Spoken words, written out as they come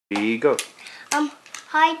Here you go.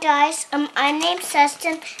 Hi guys, my name's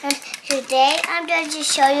Justin, and today I'm going to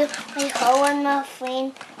show you my Lightning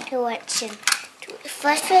McQueen collection.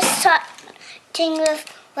 First we're starting with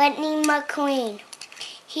Lightning McQueen.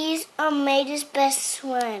 He's Mater's best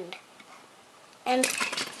friend. And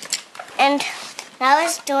now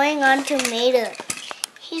it's going on to Mater.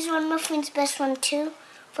 He's one of McQueen's best friend too,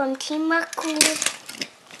 from Team McQueen.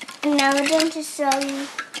 And now we're going to show you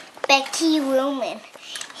Becky Ruman.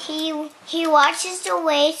 He watches the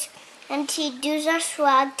waves and he does a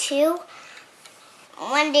swag too.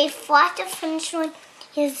 When they fought the finish line,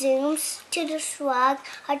 he zooms to the swag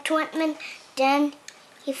tournament, then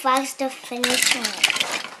he flags the finish line.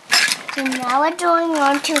 So now we're going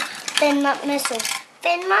on to Finmont Missile.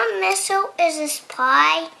 Finmont Missile is a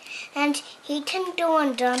spy and he can do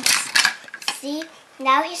on guns. See,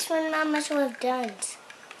 now he's Finmont Missile with guns.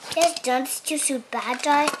 He has guns to shoot bad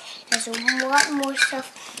guys. There's a lot more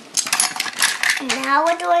stuff. Now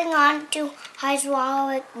we're going on to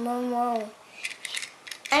hydraulic Momo.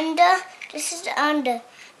 This is the under.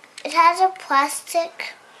 It has a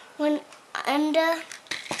plastic one under,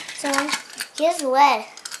 so here's lead.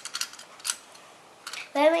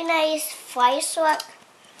 Very nice fire sword.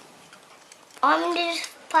 This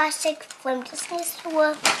plastic from Disney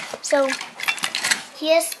store. So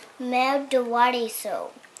here's Mel Dewati.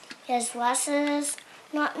 So here's glasses,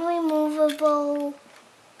 not removable.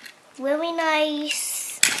 Really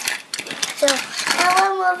nice. So now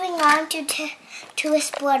we're moving on to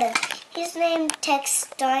his brother. He's named Tex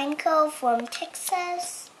Steinko from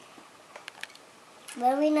Texas.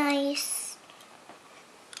 Very nice.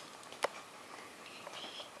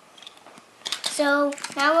 So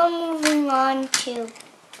now we're moving on to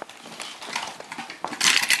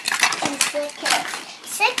Sick Kicks.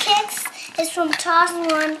 Sick Kicks is from Toss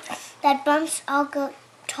One that bumps all good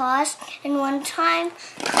toss, and one time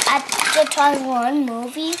at the Toss One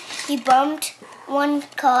movie, he bumped one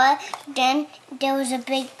car, then there was a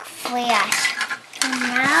big flash. And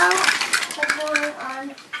now we're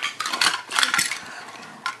going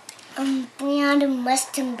on Brian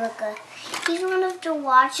Mustenberger. He's one of the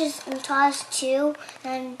watchers in Toss 2,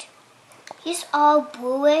 and he's all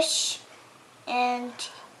bluish, and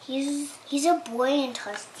he's a boy in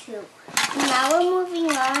Toss 2. And now we're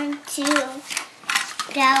moving on to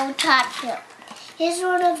Dow Totfield. He's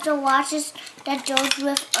one of the watches that goes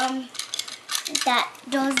with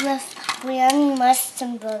Brian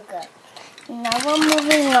Mustenberger. Now we're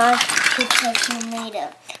moving on to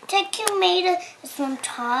Tecumator. Tecumator is from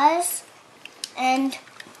Taz, and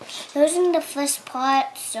it was in the first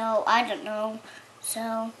part, so I don't know.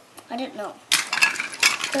 So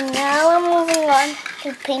now we're moving on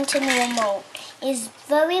to Painting Remote. He's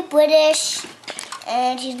very British,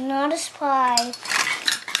 and he's not a spy.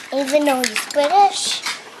 Even though he's British,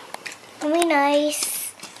 really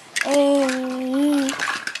nice. And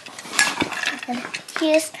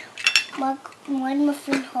here's one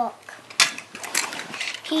Muffin Hawk.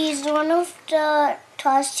 He's one of the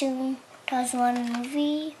Toss 2, Toss 1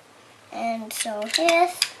 movie. And so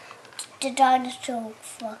here's the dinosaur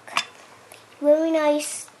flock. Really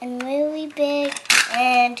nice and really big.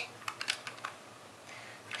 And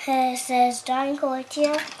it says Dinosaur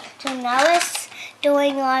here. So now it's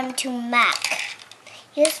going on to Mac.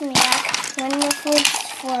 Here's Mac, one Muffin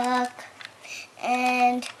flock.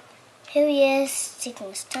 And here he is, sticking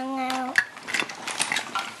his tongue out.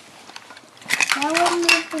 Now we're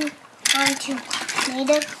moving on to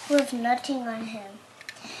Mater with nothing on him.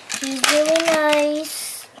 He's really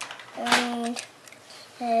nice, and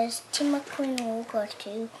there's Team McQueen logo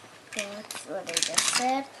too. That's what I just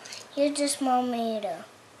said. Here's the small Mater.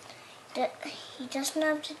 He doesn't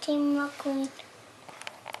have the Team McQueen,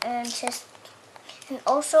 and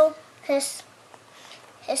also his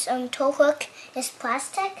toe hook is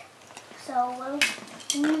plastic. So we're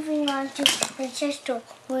moving on to Francesco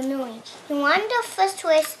Renui. He won the first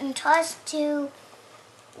race in Toss 2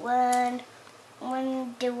 when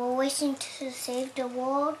they were racing to save the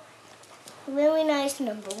world. Really nice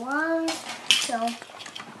 #1. So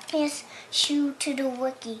his shoe to the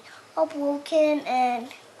wiki, all broken,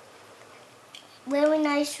 and really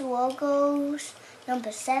nice logos.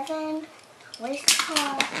 #7, race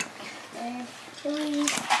car, and here we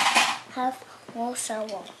have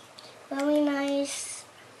Rosawa. Very nice,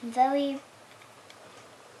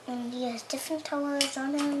 and he has different colors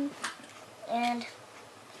on him. And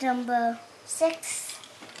 #6.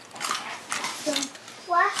 The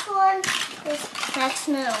last one is Max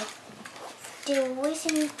Mill. They were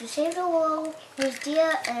racing to save the world with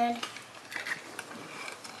deer, and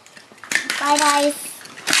bye guys.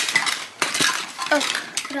 Oh,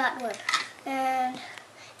 forgot one. And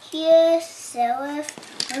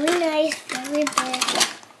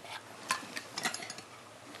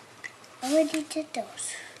already did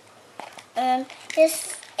those.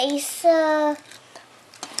 This Asa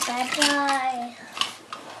bad guy.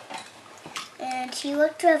 And he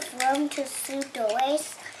looked with room to suit the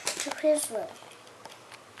lace to his room.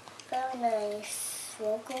 Very nice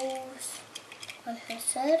logos on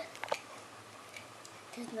his head.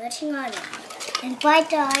 There's nothing on it. And bye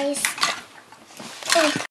guys.